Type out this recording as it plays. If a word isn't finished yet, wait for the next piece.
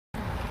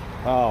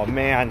Oh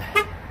man,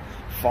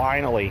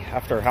 finally,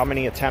 after how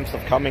many attempts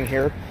of coming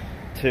here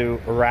to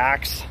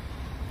Rack's,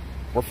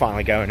 we're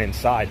finally going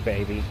inside,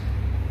 baby.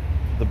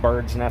 The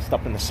bird's nest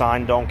up in the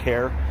sign don't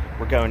care.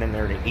 We're going in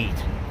there to eat.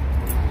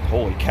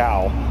 Holy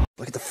cow.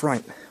 Look at the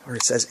front where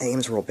it says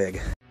Ames real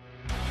big.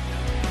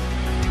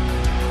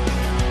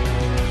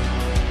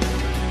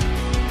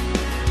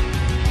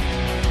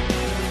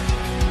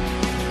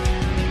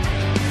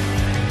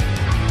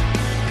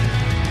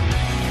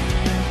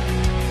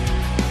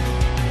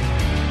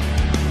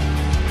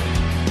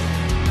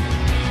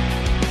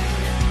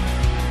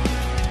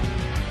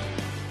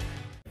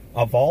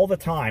 Of all the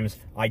times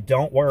I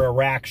don't wear a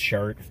Rack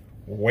shirt,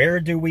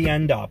 where do we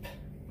end up?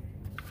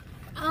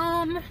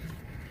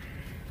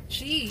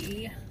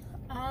 Gee.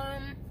 I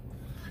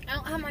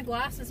don't have my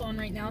glasses on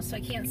right now, so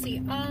I can't see.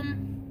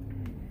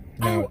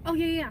 No. Oh,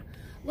 yeah.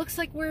 Looks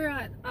like we're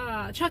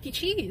at, Chuck E.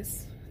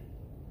 Cheese.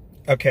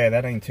 Okay,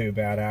 that ain't too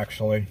bad,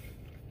 actually.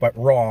 But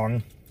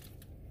wrong.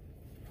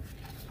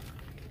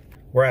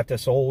 We're at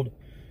this old,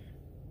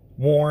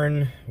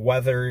 worn,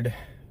 weathered,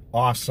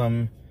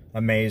 awesome,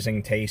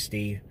 amazing,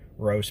 tasty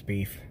roast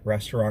beef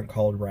restaurant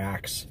called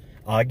Rack's.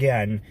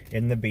 Again,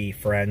 in the beef,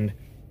 friend.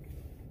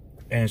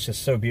 And it's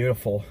just so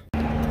beautiful.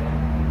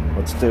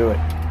 Let's do it.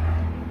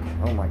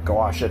 Oh my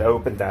gosh, it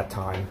opened that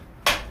time.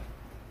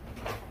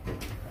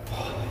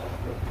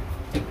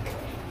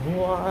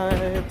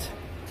 What?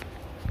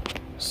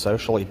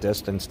 Socially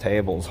distanced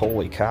tables,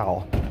 holy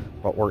cow.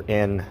 But we're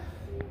in.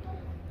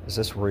 Is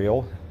this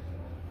real?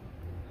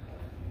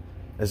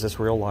 Is this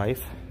real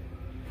life?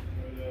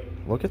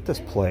 Look at this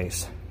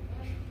place.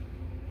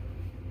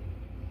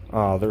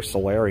 Oh, their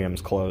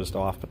solarium's closed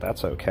off, but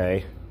that's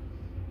okay.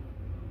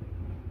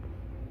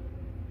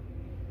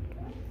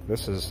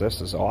 This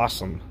is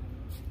awesome.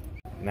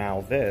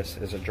 Now this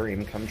is a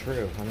dream come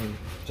true. I mean,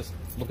 just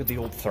look at the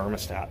old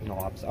thermostat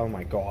knobs. Oh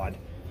my god.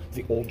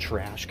 The old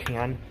trash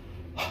can.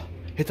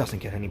 It doesn't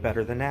get any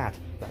better than that.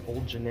 That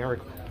old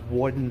generic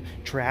wooden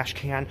trash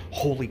can.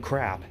 Holy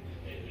crap.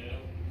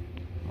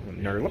 I'm a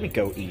nerd. Let me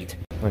go eat.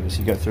 Let me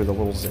see, go through the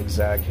little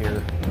zigzag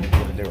here. I'm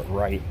gonna do it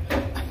right.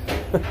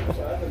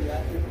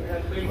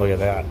 Look at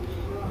that.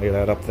 Look at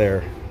that up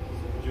there.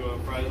 Do you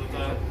want fries with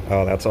that?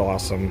 Oh, that's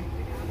awesome.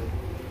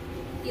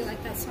 You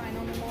like that sign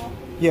on the wall?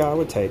 Yeah, I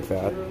would take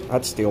that.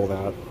 I'd steal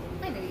that.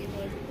 I know you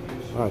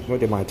would.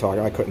 What am I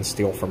talking? I couldn't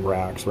steal from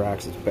Rack's.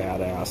 Rack's is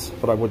badass.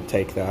 But I would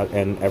take that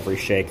and every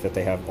shake that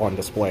they have on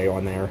display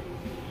on there.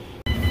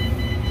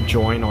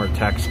 Join our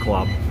text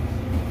club.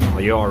 Well,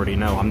 you already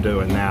know I'm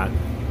doing that.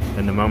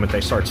 And the moment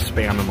they start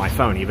spamming my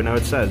phone, even though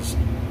it says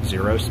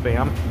 0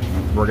 spam,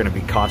 we're going to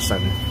be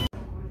cussing.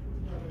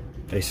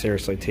 They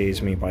seriously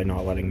tease me by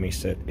not letting me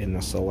sit in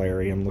the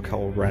solarium. Look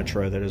how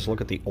retro that is.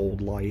 Look at the old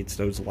lights.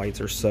 Those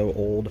lights are so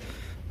old.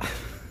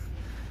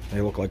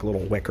 They look like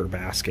little wicker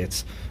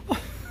baskets.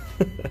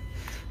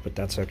 But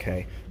that's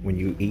okay. When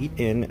you eat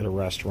in at a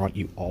restaurant,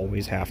 you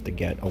always have to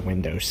get a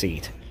window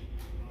seat.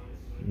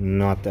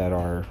 Not that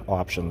our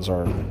options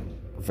are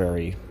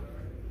very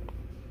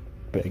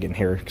big in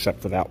here, except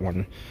for that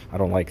one. I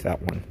don't like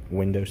that one.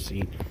 Window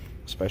seat,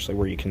 especially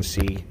where you can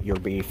see your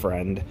bee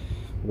friend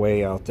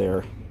way out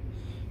there.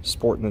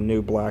 Sporting the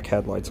new black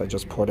headlights I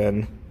just put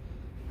in.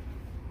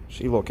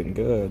 She looking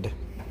good.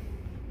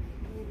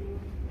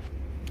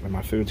 And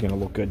my food's gonna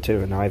look good too.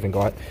 And I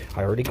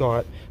already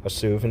got a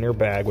souvenir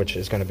bag, which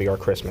is gonna be our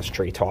Christmas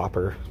tree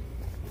topper.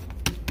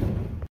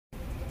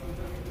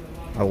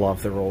 I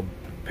love their old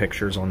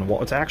pictures on the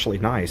wall. It's actually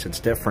nice.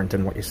 It's different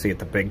than what you see at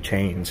the big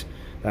chains.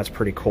 That's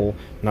pretty cool.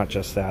 Not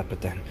just that,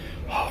 but then,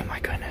 oh my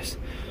goodness.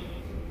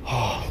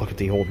 Oh, look at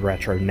the old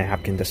retro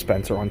napkin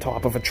dispenser on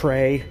top of a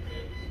tray.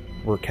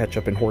 Where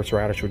ketchup and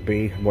horseradish would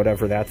be.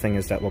 Whatever that thing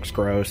is that looks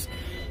gross.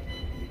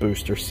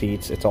 Booster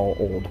seats. It's all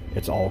old.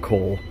 It's all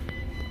cool.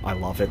 I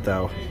love it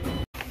though.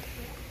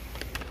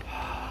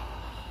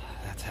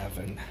 That's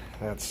heaven.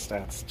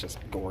 That's just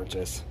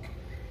gorgeous.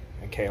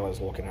 And Kayla's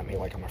looking at me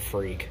like I'm a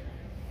freak.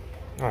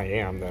 I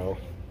am though.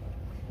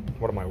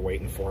 What am I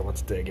waiting for?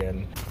 Let's dig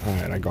in.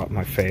 Alright, I got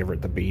my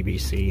favorite, the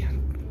BBC.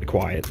 Be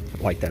quiet.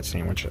 I like that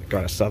sandwich. I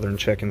got a southern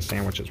chicken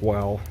sandwich as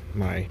well.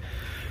 My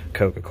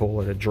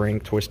Coca-Cola to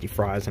drink, twisty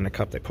fries in a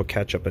cup. They put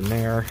ketchup in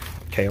there.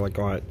 Kayla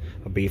got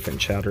a beef and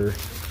cheddar.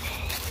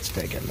 Oh, let's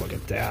dig in. Look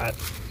at that.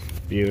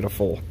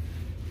 Beautiful.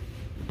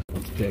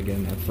 Let's dig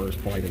in. That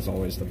first bite is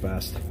always the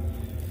best.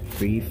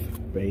 Beef,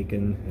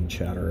 bacon, and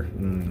cheddar.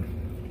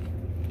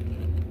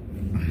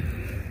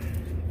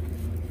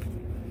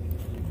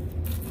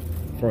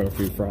 Throw a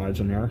few fries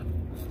in there.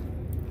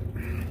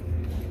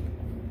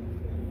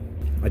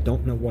 I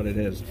don't know what it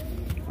is.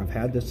 I've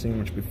had this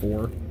sandwich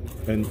before.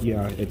 And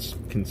yeah, it's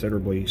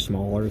considerably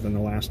smaller than the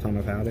last time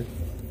I've had it.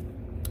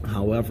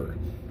 However,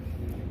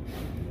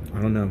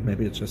 I don't know,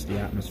 maybe it's just the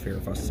atmosphere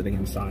of us sitting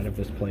inside of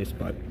this place,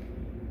 but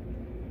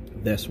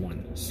this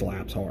one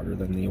slaps harder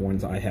than the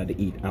ones I had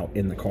to eat out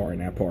in the car in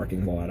that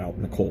parking lot out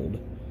in the cold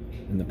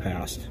in the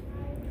past.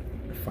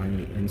 We're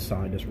finally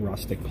inside this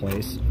rustic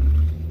place.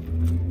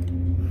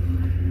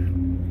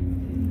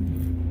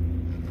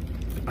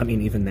 I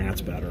mean, even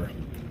that's better.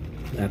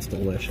 That's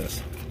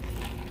delicious.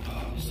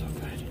 Oh, so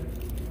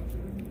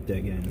good.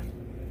 Dig in.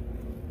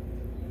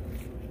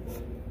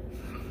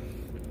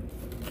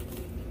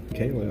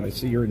 Kayla, I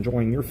see you're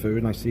enjoying your food,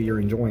 and I see you're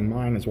enjoying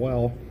mine as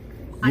well.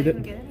 I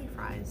didn't get any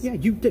fries. Yeah,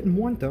 you didn't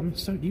want them,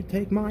 so you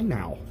take mine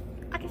now.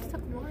 I just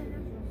took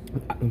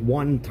one.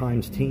 1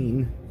 times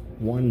teen.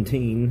 1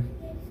 teen.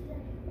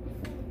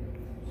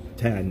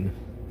 10.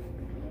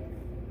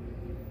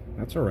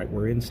 That's all right.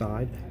 We're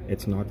inside.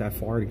 It's not that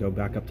far to go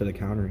back up to the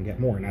counter and get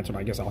more, and that's what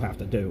I guess I'll have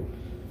to do.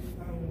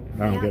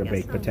 I don't get a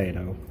baked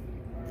potato.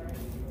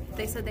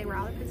 They said they were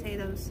out of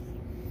potatoes.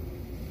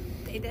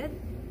 They did?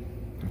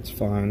 That's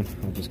fine.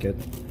 I'll just get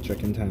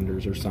chicken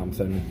tenders or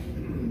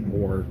something,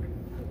 or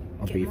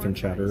a beef and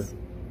cheddar.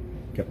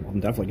 I'm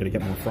definitely going to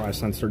get more fries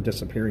since they're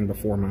disappearing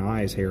before my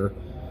eyes here.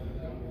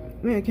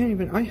 I mean, I can't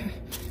even...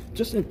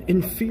 Just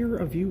in fear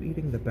of you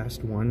eating the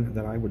best one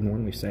that I would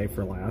normally save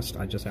for last,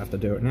 I just have to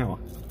do it now.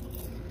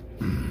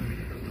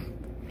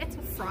 It's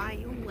a fry.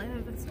 You'll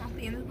live. It's not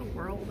the end of the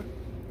world.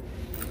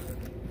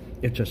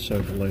 It's just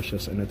so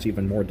delicious, and it's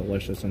even more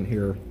delicious in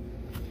here.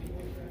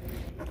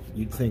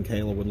 You'd think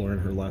Kayla would learn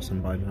her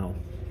lesson by now.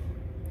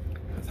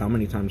 With how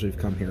many times we've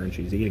come here and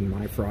she's eating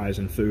my fries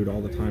and food all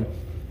the time.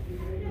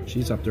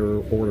 She's up there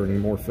ordering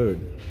more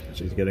food.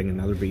 She's getting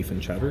another beef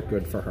and cheddar.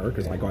 Good for her,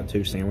 because I got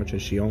 2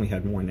 sandwiches. She only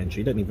had 1, and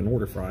she didn't even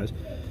order fries.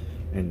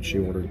 And she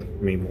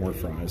ordered me more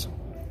fries,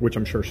 which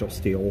I'm sure she'll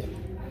steal.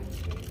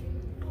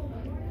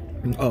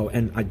 Oh,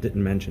 and I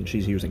didn't mention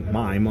she's using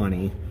my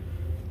money.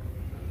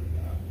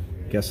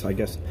 I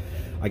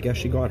guess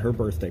she got her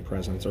birthday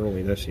presents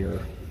early this year,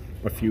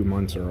 a few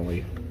months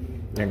early,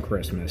 and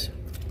Christmas.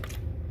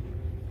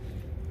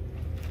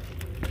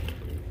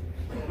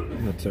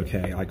 That's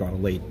okay. I got a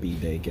late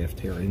B-Day gift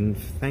here, and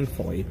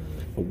thankfully,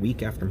 a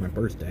week after my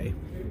birthday,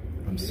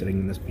 I'm sitting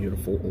in this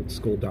beautiful old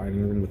school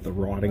dining room with the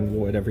rotting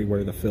wood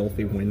everywhere, the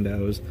filthy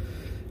windows.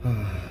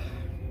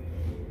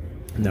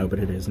 No, but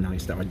it is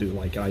nice though. I do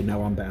like it. I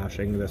know I'm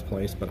bashing this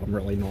place, but I'm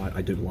really not.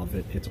 I do love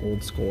it. It's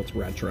old school. It's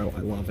retro.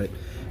 I love it.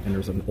 And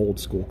there's an old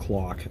school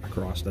clock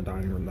across the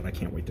dining room that I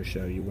can't wait to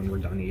show you when we're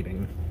done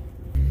eating.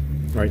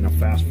 All right, now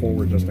fast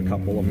forward just a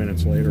couple of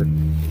minutes later.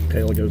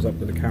 Kayla goes up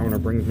to the counter,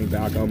 brings me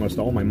back almost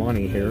all my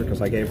money here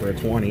because I gave her a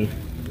 20,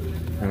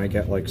 and I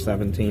get like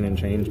 17 and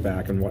change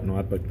back and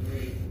whatnot, but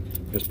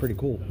it's pretty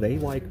cool. They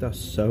liked us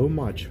so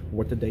much.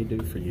 What did they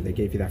do for you? They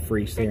gave you that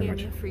free sandwich.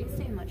 They gave me a free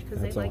sandwich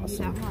because they like you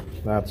that much.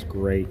 That's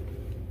great.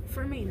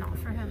 For me, not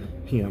for him.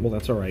 Yeah, well,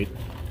 that's all right,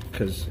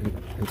 because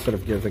instead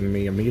of giving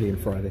me a medium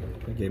fry, they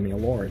gave me a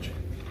large.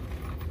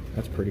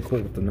 That's pretty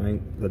cool with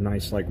the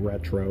nice, like,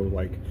 retro,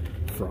 like,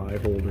 fry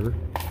holder.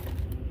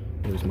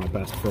 Here's my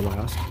best for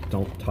last.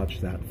 Don't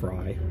touch that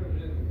fry.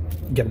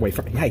 Get away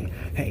from me.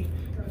 Hey.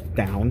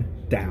 Down,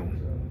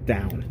 down,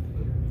 down.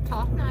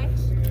 Talk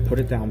nice. Put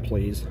it down,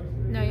 please.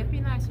 No, you have to be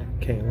nicer.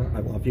 Kayla,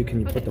 I love you.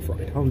 Can you put the fry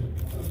down?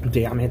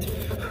 Damn it.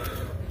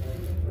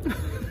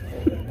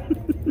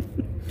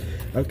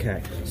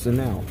 Okay, so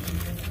now,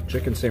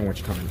 chicken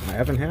sandwich time. I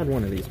haven't had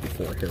one of these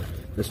before here.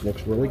 This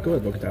looks really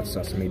good. Look at that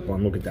sesame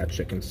bun. Look at that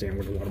chicken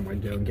sandwich. What am I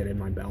doing? Get in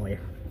my belly.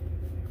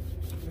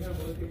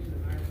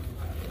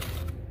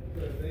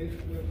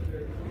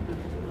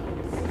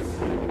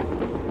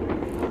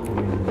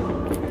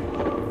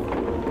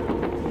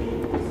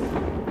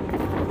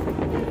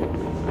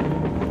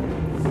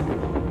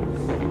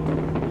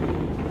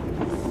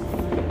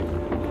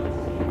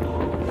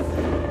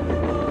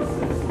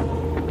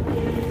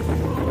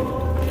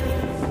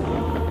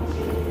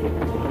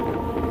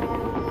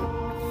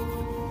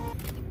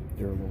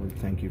 Dear Lord,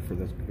 thank you for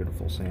this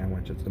beautiful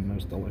sandwich. It's the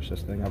most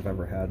delicious thing I've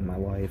ever had in my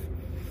life.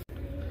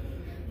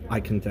 I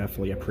can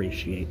definitely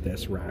appreciate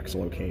this Rack's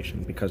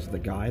location because the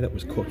guy that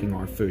was cooking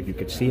our food, you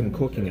could see him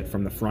cooking it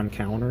from the front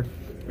counter,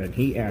 and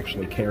he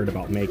actually cared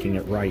about making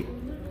it right.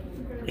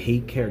 He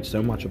cared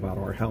so much about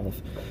our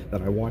health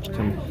that I watched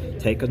him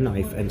take a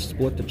knife and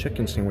split the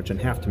chicken sandwich in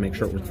half to make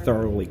sure it was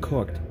thoroughly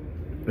cooked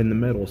in the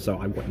middle so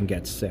I wouldn't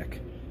get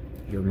sick.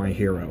 You're my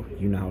hero.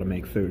 You know how to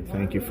make food.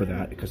 Thank you for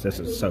that, because this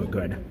is so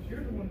good.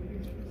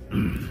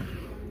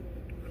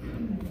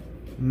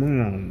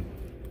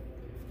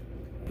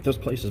 This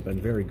place has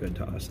been very good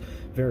to us.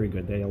 Very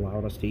good. They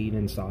allowed us to eat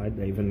inside.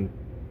 They even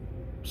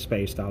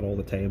spaced out all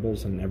the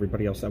tables, and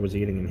everybody else that was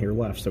eating in here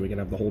left so we could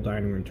have the whole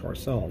dining room to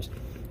ourselves.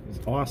 It was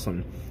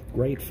awesome.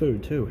 Great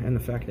food, too. And the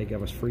fact they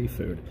gave us free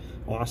food.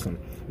 Awesome.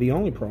 The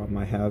only problem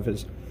I have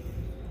is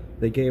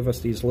they gave us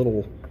these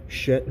little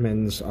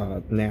Shitman's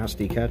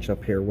nasty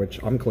ketchup here,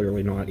 which I'm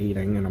clearly not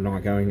eating, and I'm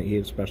not going to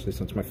eat, especially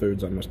since my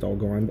food's almost all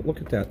gone. But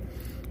look at that.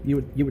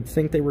 You would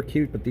think they were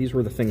cute, but these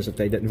were the things that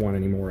they didn't want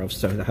any more of,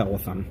 so the hell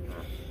with them.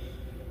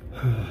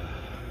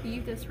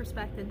 You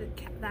disrespected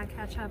that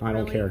ketchup. I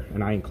don't care,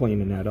 and I ain't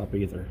cleaning that up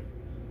either.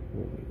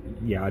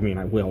 Yeah, I mean,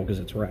 I will, because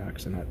it's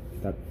Rack's, and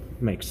that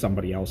makes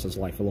somebody else's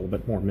life a little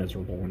bit more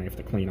miserable when they have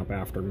to clean up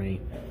after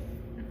me.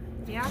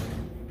 Yeah.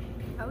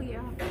 Oh,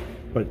 yeah.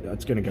 But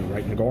it's going to go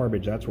right in the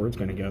garbage. That's where it's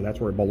going to go. That's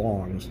where it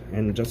belongs.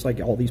 And just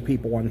like all these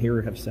people on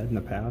here have said in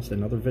the past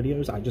in other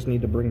videos, I just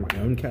need to bring my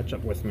own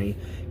ketchup with me,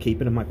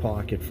 keep it in my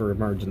pocket for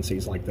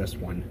emergencies like this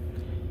one.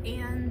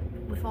 And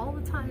with all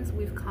the times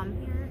we've come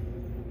here,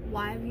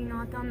 why have you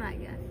not done that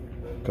yet?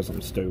 Because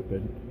I'm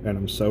stupid. And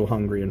I'm so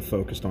hungry and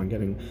focused on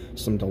getting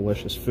some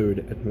delicious food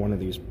at one of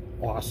these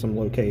awesome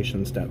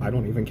locations that I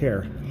don't even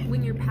care.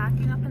 When you're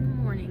packing up in the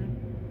morning,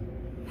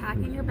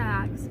 packing your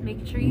bags,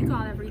 making sure you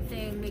got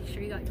everything, make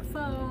sure you got your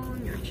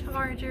phone, your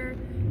charger,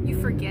 you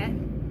forget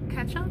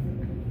ketchup?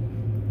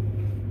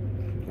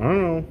 I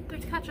don't know.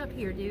 There's ketchup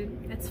here,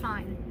 dude. It's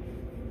fine.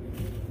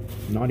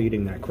 Not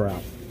eating that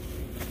crap.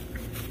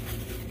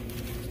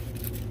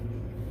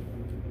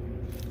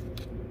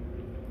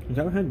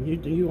 Go ahead.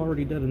 You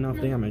already did enough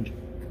damage.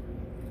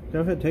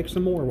 Go ahead, take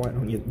some more. Why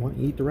don't you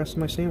eat the rest of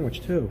my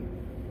sandwich too?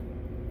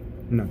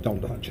 No,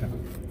 don't touch it.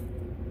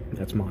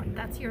 That's mine.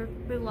 That's your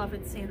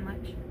beloved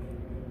sandwich.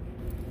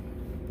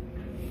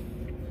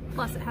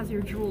 Plus, it has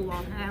your drool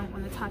on it. I don't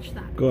want to touch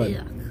that.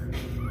 Good.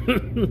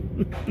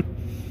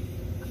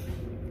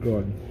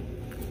 Good.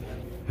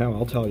 Hell,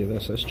 I'll tell you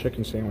this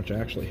chicken sandwich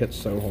actually hits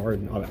so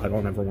hard, I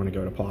don't ever want to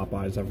go to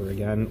Popeyes ever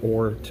again,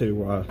 or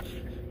to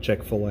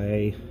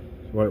Chick-fil-A.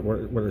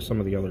 What are some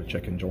of the other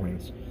chicken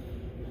joints?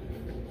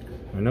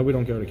 I know we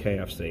don't go to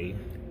KFC.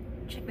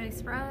 Chicken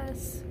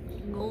Express,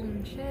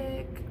 Golden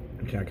Chick.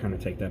 Okay, I kind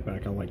of take that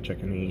back. I like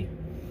Chicken E.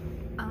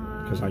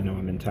 Because I know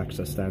I'm in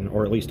Texas then,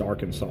 or at least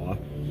Arkansas.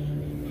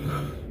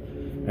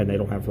 And they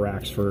don't have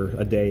racks for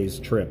a day's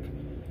trip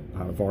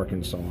out of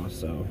Arkansas,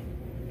 so...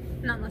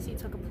 Not unless you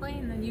took a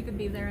plane, then you could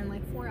be there in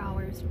like 4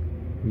 hours.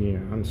 Yeah,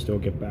 I'll still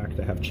get back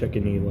to have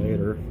Chicken E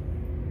later.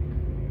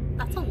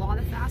 That's a lot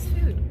of fast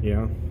food.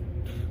 Yeah.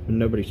 And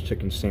nobody's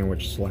chicken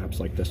sandwich slaps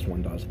like this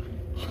one does.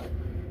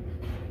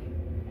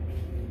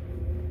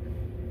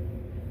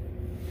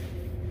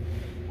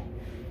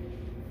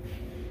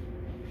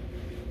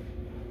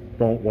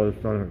 Don't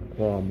waste any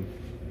crumbs.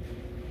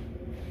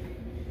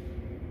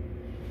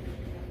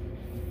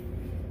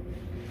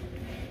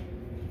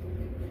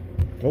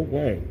 Go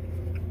away.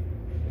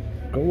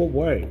 Go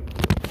away.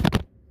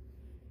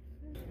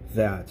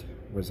 That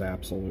was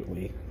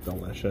absolutely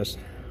delicious.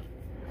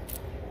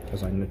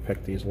 Because I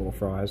nitpicked these little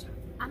fries.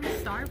 I'm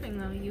starving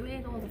though. You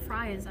ate all the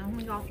fries. I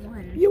only got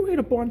one. You ate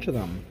a bunch of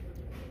them.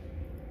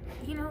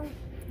 You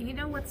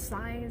know what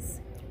size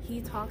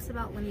he talks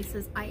about when he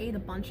says, I ate a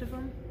bunch of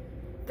them?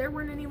 There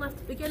weren't any left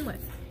to begin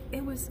with.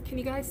 It was, can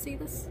you guys see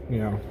this?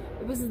 Yeah.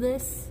 It was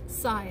this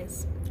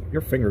size.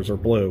 Your fingers are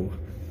blue.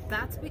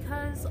 That's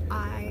because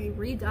I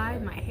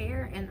re-dyed my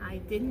hair and I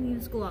didn't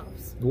use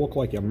gloves. You look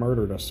like you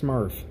murdered a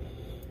Smurf.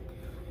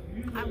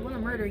 I want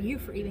to murder you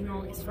for eating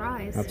all these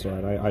fries. That's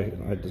right.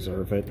 I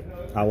deserve it.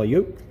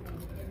 Alley-oop.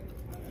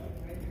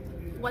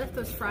 What if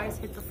those fries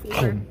hit the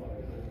floor?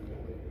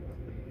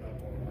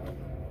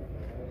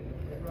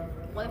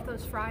 What if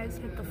those fries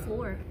hit the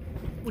floor?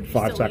 Would you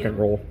 5 still eat second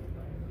them? rule.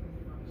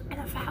 In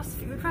a fast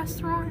food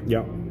restaurant?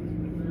 Yep.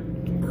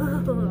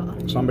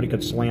 Ugh. Somebody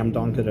could slam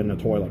dunk it in the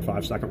toilet.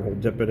 5 second rule.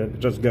 Dip it in.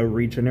 Just go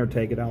reach in there,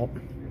 take it out.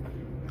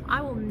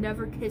 I will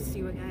never kiss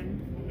you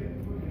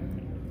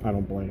again. I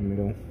don't blame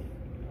you.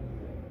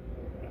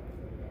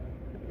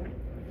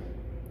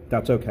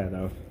 That's okay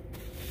though.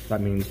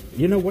 That means,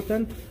 you know what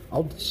then?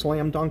 I'll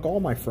slam dunk all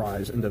my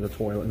fries into the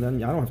toilet and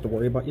then I don't have to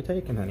worry about you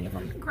taking any of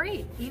them.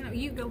 Great.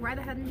 You go right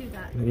ahead and do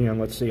that. You know,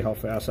 let's see how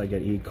fast I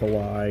get E.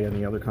 coli and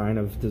the other kind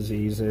of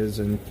diseases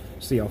and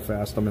see how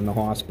fast I'm in the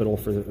hospital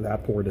for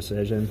that poor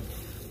decision.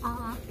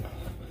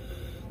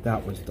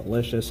 That was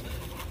delicious.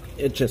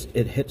 It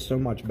hit so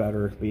much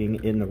better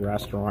being in the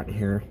restaurant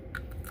here.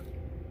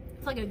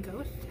 It's like a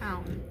ghost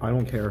town. I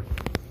don't care.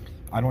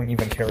 I don't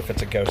even care if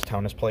it's a ghost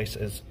town. This place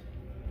is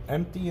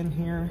empty in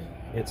here.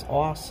 It's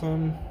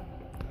awesome.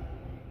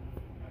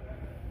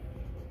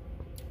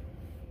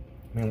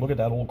 I mean, look at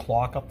that old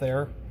clock up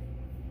there.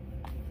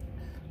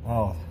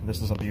 Oh,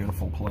 this is a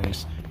beautiful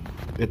place.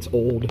 It's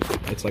old.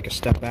 It's like a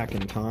step back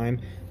in time.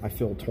 I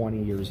feel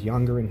 20 years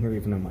younger in here,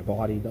 even though my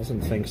body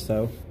doesn't think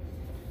so.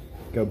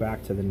 Go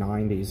back to the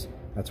 90s.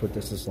 That's what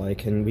this is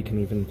like. And we can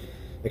even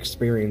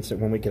experience it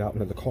when we get out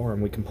into the car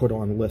and we can put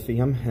on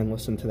Lithium and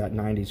listen to that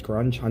 90s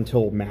grunge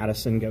until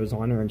Madison goes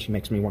on her and she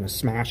makes me want to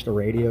smash the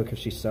radio because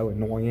she's so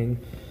annoying.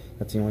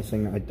 That's the only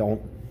thing I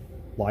don't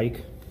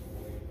like.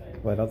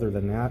 But other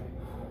than that,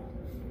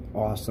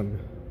 awesome.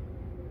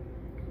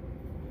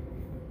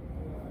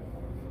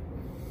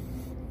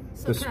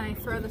 So can I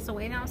throw this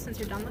away now since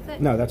you're done with it?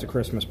 No, that's a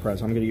Christmas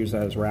present. I'm going to use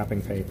that as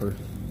wrapping paper.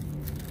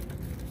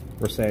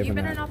 We're saving You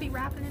better that. not be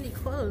wrapping any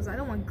clothes. I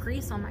don't want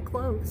grease on my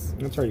clothes.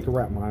 That's right, you can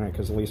wrap mine in it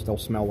because at least they'll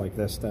smell like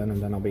this then,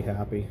 and then I'll be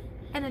happy.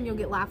 And then you'll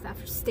get laughed at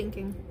for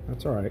stinking.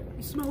 That's alright.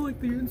 You smell like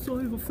the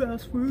inside of a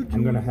fast food joint.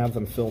 I'm going to have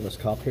them fill this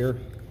cup here.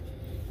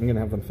 I'm going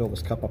to have them fill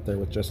this cup up there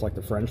with just like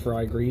the French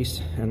fry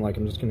grease, and like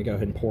I'm just going to go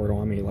ahead and pour it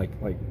on me like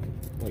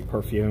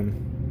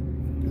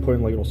perfume. Put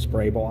in a little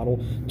spray bottle,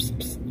 psst,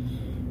 psst,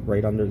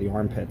 right under the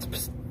armpits.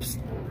 Psst, psst.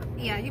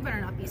 Yeah, you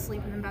better not be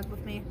sleeping in bed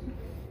with me.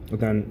 But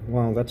then,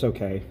 well, that's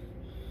okay.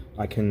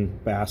 I can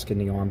bask in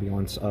the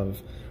ambiance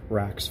of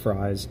Rack's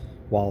fries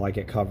while I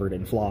get covered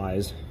in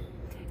flies.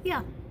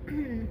 Yeah.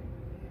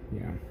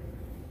 Yeah.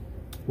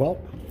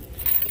 Well,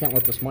 can't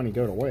let this money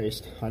go to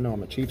waste. I know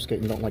I'm a cheapskate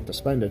and don't like to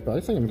spend it, but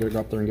I think I'm going to go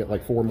up there and get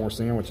like 4 more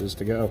sandwiches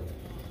to go,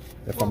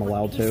 if I'm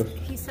allowed to.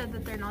 He said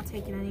that they're not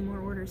taking any more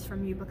orders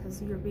from you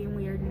because you're being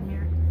weird in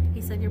here.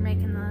 He said you're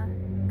making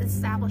the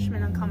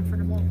establishment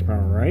uncomfortable. All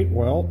right,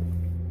 well,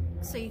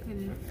 so you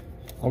can...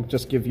 I'll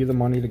just give you the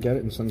money to get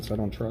it, and since I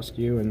don't trust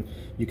you and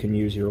you can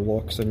use your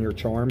looks and your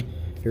charm,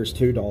 here's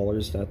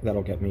 $2.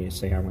 That'll get me a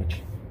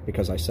sandwich,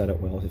 because I said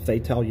it will. If they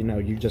tell you no,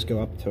 you just go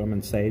up to them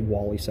and say,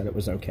 Wally said it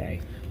was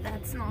okay.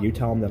 That's not... You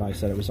tell them that I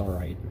said it was all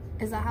right.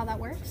 Is that how that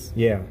works?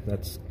 Yeah,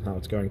 that's how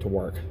it's going to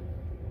work.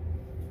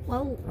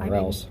 Well,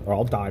 Or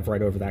I'll dive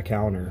right over that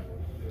counter.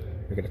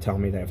 You're going to tell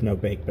me they have no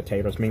baked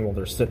potatoes. Meanwhile,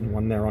 there's sitting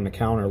one there on the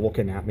counter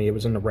looking at me. It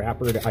was in the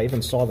wrapper. I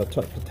even saw the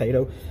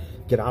potato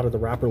get out of the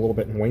wrapper a little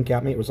bit and wink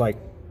at me. It was like,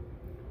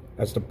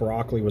 as the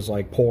broccoli was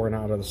like pouring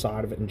out of the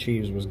side of it and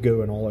cheese was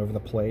gooing all over the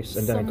place.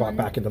 And then it got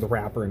back into the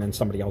wrapper and then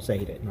somebody else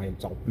ate it. And I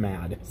was all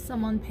mad.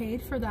 Someone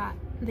paid for that.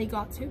 They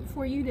got to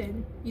before you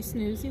did. You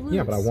snooze, you lose.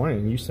 Yeah, but I wanted it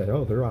and you said,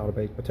 oh, they're out of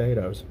baked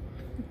potatoes.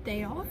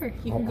 They are.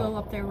 You can go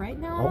up there right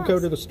now. I'll go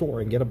to the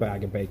store and get a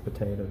bag of baked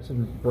potatoes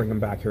and bring them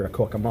back here to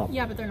cook them up.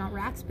 Yeah, but they're not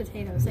Rack's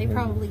potatoes. They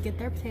probably get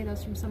their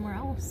potatoes from somewhere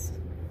else.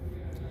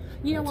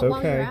 You know what,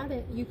 while you're at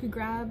it, you could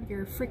grab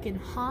your freaking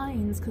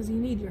Heinz, because you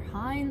need your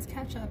Heinz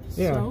ketchup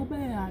so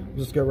bad.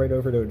 Just go right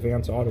over to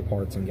Advanced Auto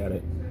Parts and get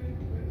it.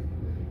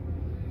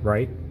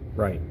 Right?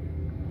 Right.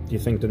 Do you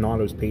think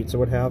Donato's Pizza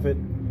would have it?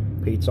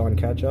 Pizza on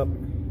ketchup?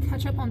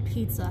 Ketchup on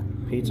pizza.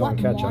 Pizza on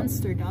ketchup. What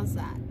monster does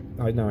that?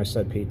 I know I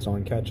said pizza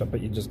on ketchup,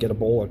 but you just get a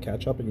bowl of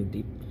ketchup and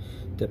you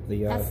dip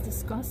the... That's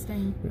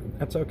disgusting.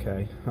 That's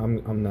okay.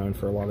 I'm known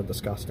for a lot of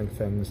disgusting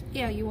things.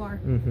 Yeah, you are.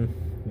 Mm-hmm.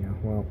 Yeah,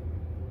 well...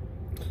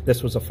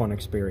 This was a fun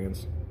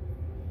experience.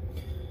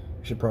 I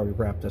should probably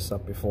wrap this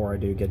up before I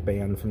do get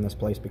banned from this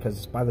place,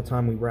 because by the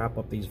time we wrap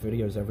up these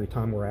videos, every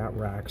time we're at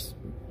Rack's,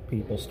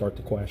 people start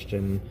to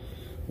question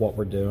what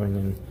we're doing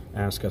and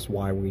ask us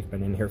why we've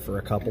been in here for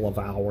a couple of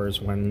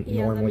hours when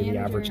normally the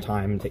average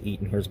time to eat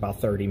in here is about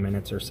 30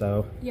 minutes or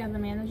so. Yeah, the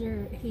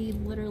manager, he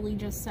literally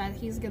just said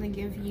he's going to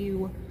give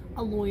you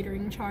a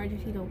loitering charge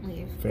if you don't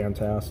leave.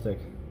 Fantastic.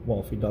 Well,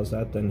 if he does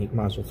that, then he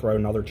might as well throw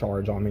another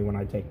charge on me when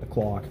I take the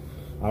clock.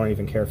 I don't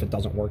even care if it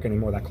doesn't work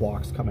anymore. That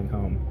clock's coming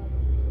home.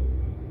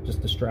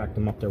 Just distract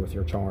them up there with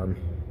your charm.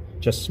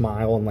 Just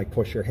smile and like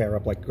push your hair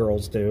up like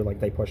girls do.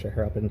 Like they push their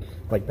hair up and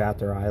like bat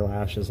their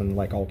eyelashes and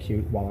like all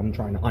cute while I'm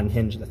trying to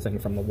unhinge the thing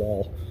from the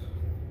wall.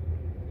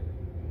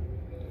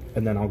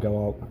 And then I'll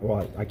go out.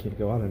 Well, I can't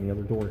go out any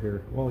other door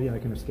here. Well, yeah, I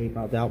can escape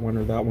out that one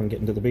or that one,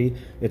 get into the B.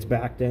 It's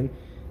backed in.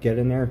 Get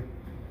in there.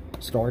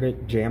 Start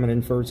it, jam it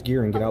in first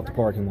gear, and get out the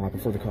parking lot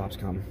before the cops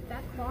come.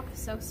 That clock is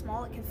so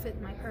small it can fit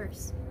in my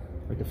purse.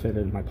 I can fit it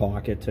in my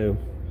pocket too.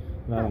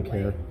 I don't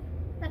care.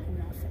 That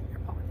cannot fit in your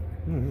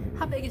pocket.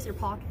 How big is your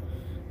pocket?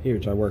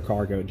 Huge. I wear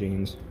cargo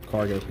jeans,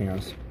 cargo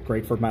pants.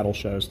 Great for metal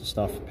shows to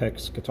stuff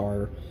picks,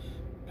 guitar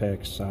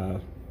picks,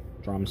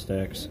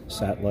 drumsticks,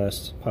 set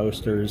lists,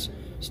 posters,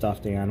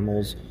 stuffed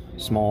animals,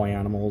 small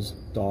animals,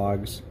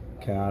 dogs,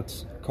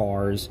 cats,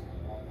 cars,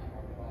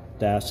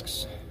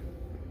 desks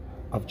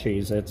of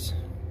Cheez-Its.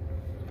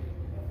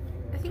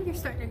 I think you're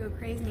starting to go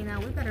crazy now.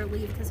 We better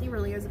leave because he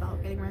really is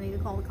about getting ready to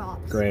call the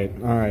cops. Great.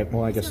 All right.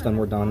 Well, I guess then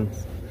we're done.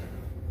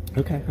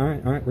 Okay. All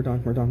right. All right. We're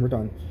done. We're done. We're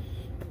done.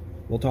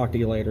 We'll talk to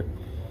you later.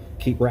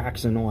 Keep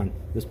raxing on.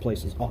 This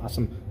place is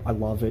awesome. I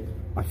love it.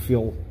 I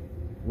feel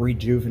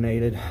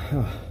rejuvenated,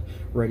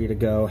 ready to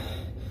go.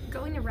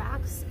 Going to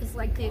Rack's is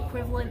like the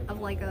equivalent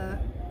of like a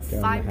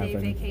 5-day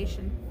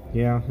vacation.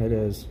 Yeah, it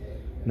is.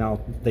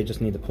 Now, they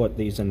just need to put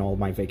these in all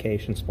my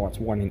vacation spots.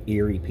 One in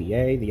Erie,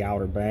 PA, the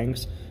Outer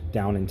Banks,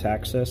 down in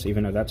Texas.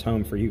 Even though that's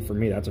home for you, for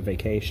me, that's a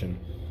vacation.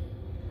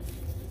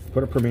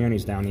 Put a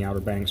Permanis down the Outer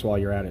Banks while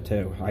you're at it,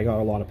 too. I got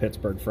a lot of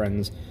Pittsburgh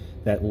friends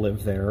that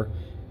live there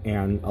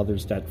and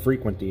others that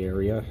frequent the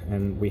area.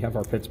 And we have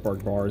our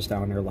Pittsburgh bars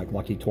down there, like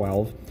Lucky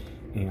 12.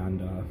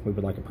 And we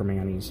would like a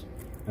Permanis.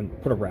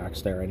 And put a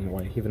Rack's there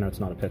anyway, even though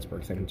it's not a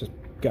Pittsburgh thing. Just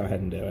go ahead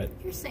and do it.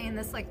 You're saying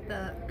this like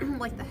the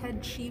like the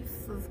head chief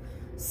of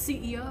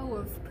CEO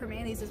of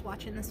Permanis is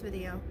watching this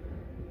video.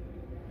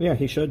 Yeah,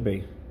 he should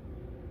be.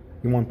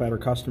 You want better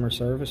customer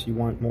service? You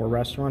want more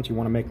restaurants? You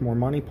want to make more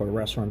money? Put a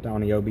restaurant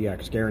down the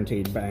OBX.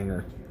 Guaranteed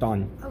banger.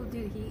 Done. Oh,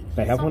 dude,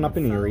 they have one up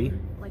in Erie.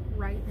 Like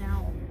right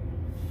now.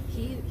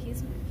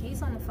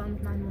 He's on the phone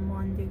with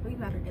 911, dude. We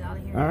better get out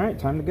of here. All right,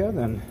 time to go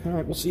then. All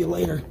right, we'll see you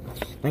later.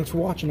 Thanks for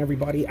watching,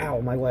 everybody.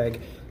 Ow, my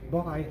leg.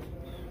 Bye.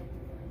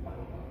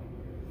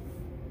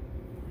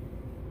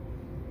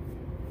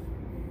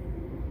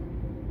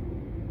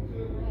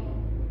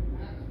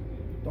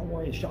 Don't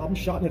worry, I'm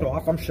shutting it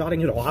off. I'm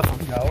shutting it off.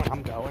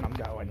 I'm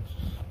going.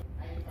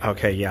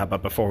 Okay, yeah,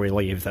 but before we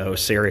leave, though,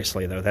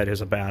 seriously, though, that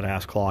is a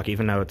badass clock.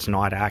 Even though it's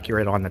not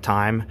accurate on the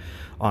time,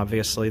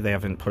 obviously, they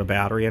haven't put a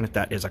battery in it.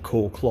 That is a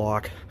cool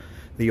clock.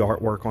 The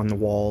artwork on the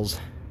walls,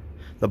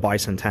 the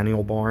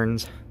bicentennial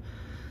barns,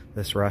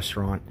 This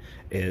restaurant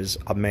is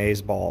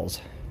amazeballs.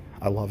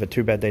 I love it.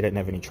 Too bad they didn't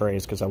have any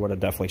trays, because I would have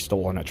definitely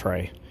stolen a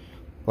tray,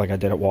 like I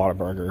did at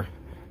Whataburger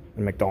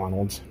and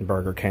McDonald's and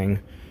Burger King,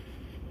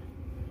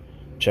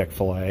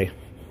 Chick-fil-A,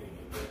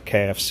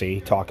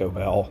 KFC, Taco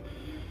Bell.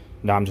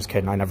 No, I'm just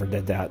kidding. I never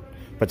did that.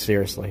 But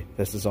seriously,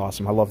 this is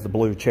awesome. I love the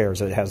blue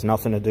chairs. It has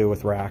nothing to do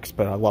with racks,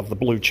 but I love the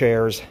blue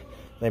chairs.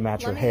 They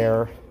match your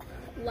hair.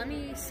 Let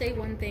me say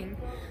one thing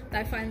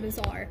that I find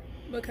bizarre,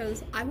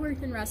 because I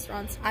worked in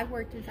restaurants. I've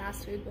worked in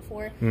fast food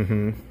before.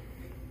 Mm-hmm.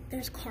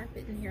 There's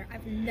carpet in here.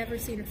 I've never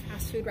seen a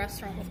fast food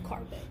restaurant with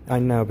carpet. I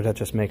know, but that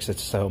just makes it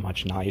so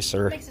much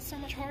nicer. It makes it so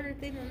much harder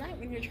than the night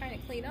when you're trying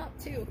to clean up,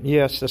 too.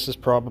 Yes, this is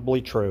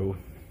probably true.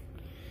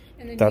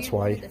 And then That's you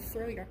why wanted to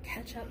throw your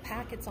ketchup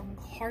packets on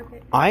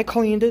carpet. I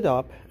cleaned it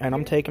up, and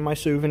I'm taking my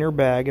souvenir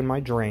bag and my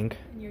drink.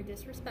 And you're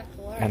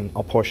disrespectful. Right? And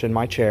I'll push in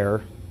my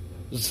chairs.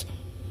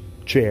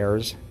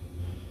 Cheers.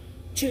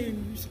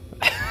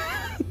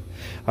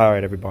 All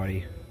right,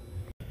 everybody.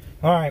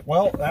 All right,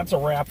 well, that's a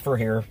wrap for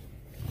here.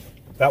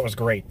 That was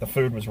great. The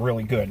food was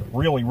really good.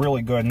 Really,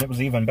 really good. And it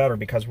was even better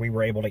because we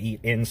were able to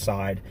eat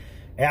inside.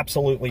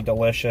 Absolutely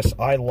delicious.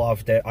 I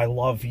loved it. I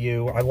love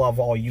you. I love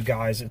all you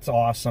guys. It's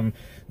awesome.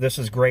 This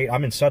is great.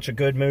 I'm in such a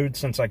good mood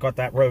since I got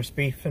that roast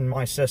beef in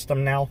my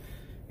system now.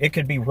 It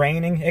could be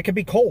raining. It could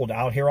be cold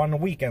out here on the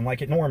weekend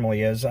like it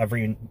normally is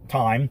every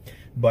time.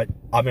 But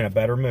I'm in a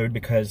better mood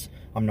because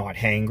I'm not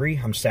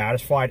hangry. I'm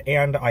satisfied.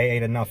 And I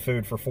ate enough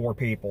food for 4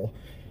 people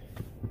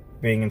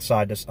being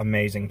inside this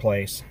amazing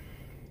place.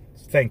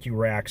 Thank you,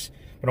 Rax.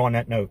 But on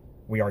that note,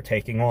 we are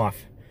taking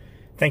off.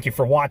 Thank you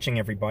for watching,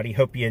 everybody.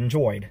 Hope you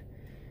enjoyed.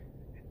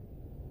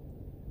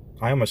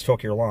 I almost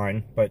took your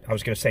line, but I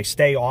was going to say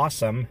stay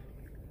awesome.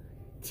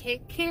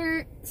 Take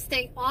care.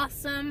 Stay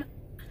awesome.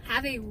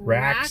 Have a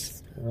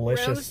Rax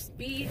roast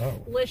beef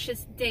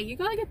licious day. You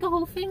gotta get the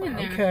whole thing in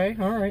there. Okay,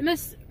 all right.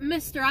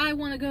 Mister, I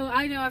want to go.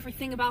 I know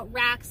everything about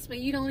Rax, but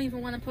you don't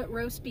even want to put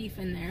roast beef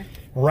in there.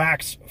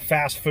 Rax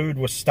fast food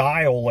with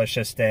style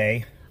licious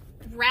day.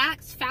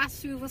 Rax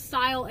fast food with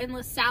style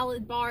endless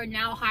salad bar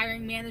now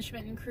hiring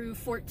management and crew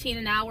 14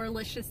 an hour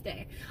licious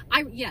day.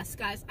 Yes,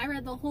 guys, I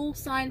read the whole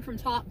sign from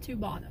top to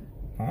bottom.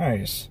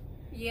 Nice.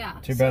 Yeah.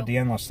 Too bad the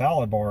endless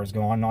salad bar is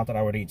gone. Not that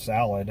I would eat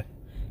salad.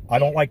 I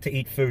don't like to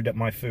eat food that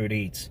my food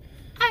eats.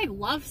 I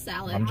love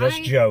salad. I'm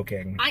just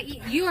joking.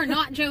 You are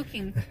not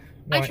joking.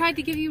 I tried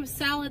to give you a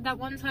salad that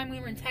one time we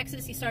were in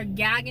Texas. You started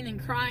gagging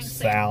and crying.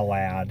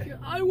 Salad. Saying,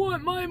 I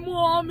want my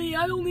mommy.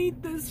 I don't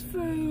eat this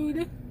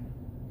food.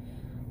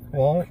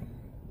 Well,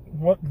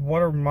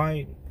 what are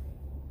my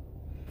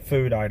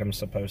food items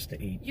supposed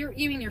to eat? You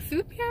mean your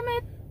food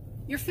pyramid?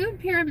 Your food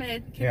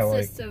pyramid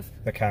consists of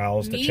the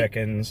cows, meat, the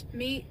chickens.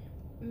 Meat,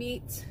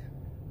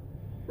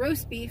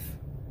 roast beef,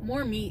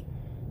 more meat,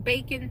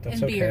 bacon,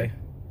 and okay. beer.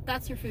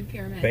 That's your food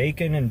pyramid.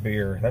 Bacon and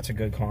beer. That's a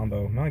good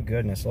combo. My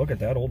goodness, look at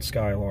that old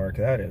Skylark.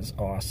 That is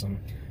awesome.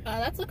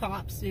 That's the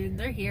cops, dude.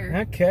 They're here.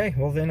 Okay,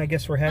 well then I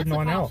guess we're heading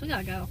on out. We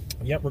gotta go.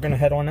 Yep, we're gonna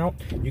head on out.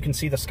 You can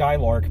see the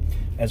Skylark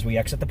as we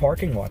exit the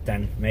parking lot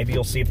then. Maybe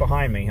you'll see it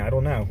behind me. I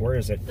don't know. Where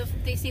is it? Do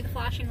you see the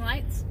flashing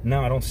lights?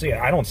 No, I don't see it.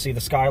 I don't see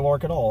the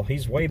Skylark at all.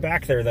 He's way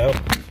back there though.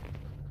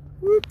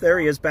 Whoop, there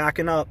he is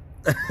backing up.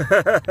 He's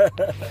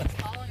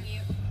following you.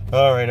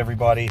 All right,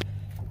 everybody.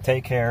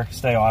 Take care.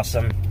 Stay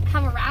awesome.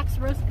 Have a Rax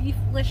roast beef,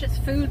 licious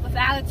food with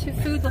attitude,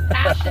 food with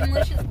passion,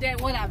 licious day,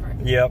 whatever.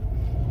 Yep.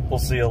 We'll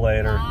see you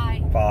later.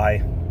 Bye.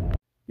 Bye.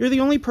 You're the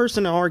only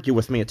person to argue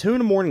with me at 2 in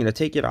the morning to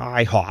take you to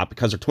IHOP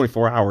because they're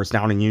 24 hours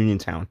down in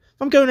Uniontown.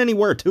 If I'm going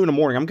anywhere at 2 in the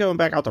morning, I'm going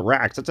back out to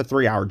Rax. That's a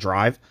 3-hour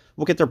drive.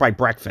 We'll get there by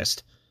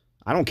breakfast.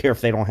 I don't care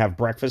if they don't have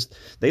breakfast.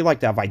 They like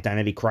to have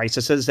identity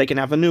crises. They can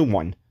have a new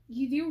one.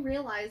 You do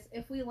realize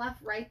if we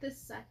left right this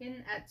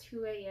second at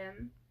 2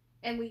 a.m.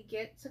 and we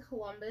get to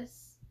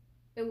Columbus,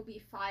 it will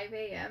be 5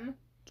 a.m.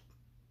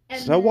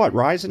 So what?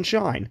 Rise and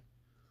shine.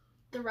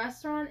 The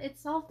restaurant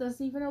itself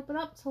doesn't even open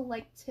up till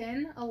like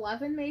 10,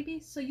 11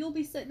 maybe. So you'll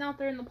be sitting out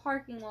there in the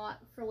parking lot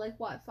for like,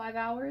 what, 5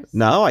 hours?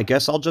 No, I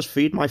guess I'll just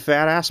feed my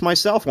fat ass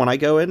myself when I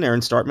go in there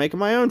and start making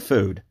my own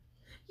food.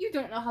 You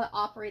don't know how to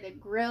operate a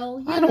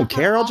grill. I don't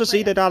care. I'll just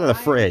eat it out of the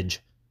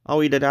fridge.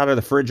 I'll eat it out of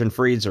the fridge and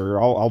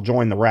freezer. I'll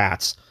join the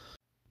rats.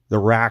 The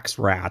Rax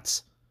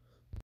rats.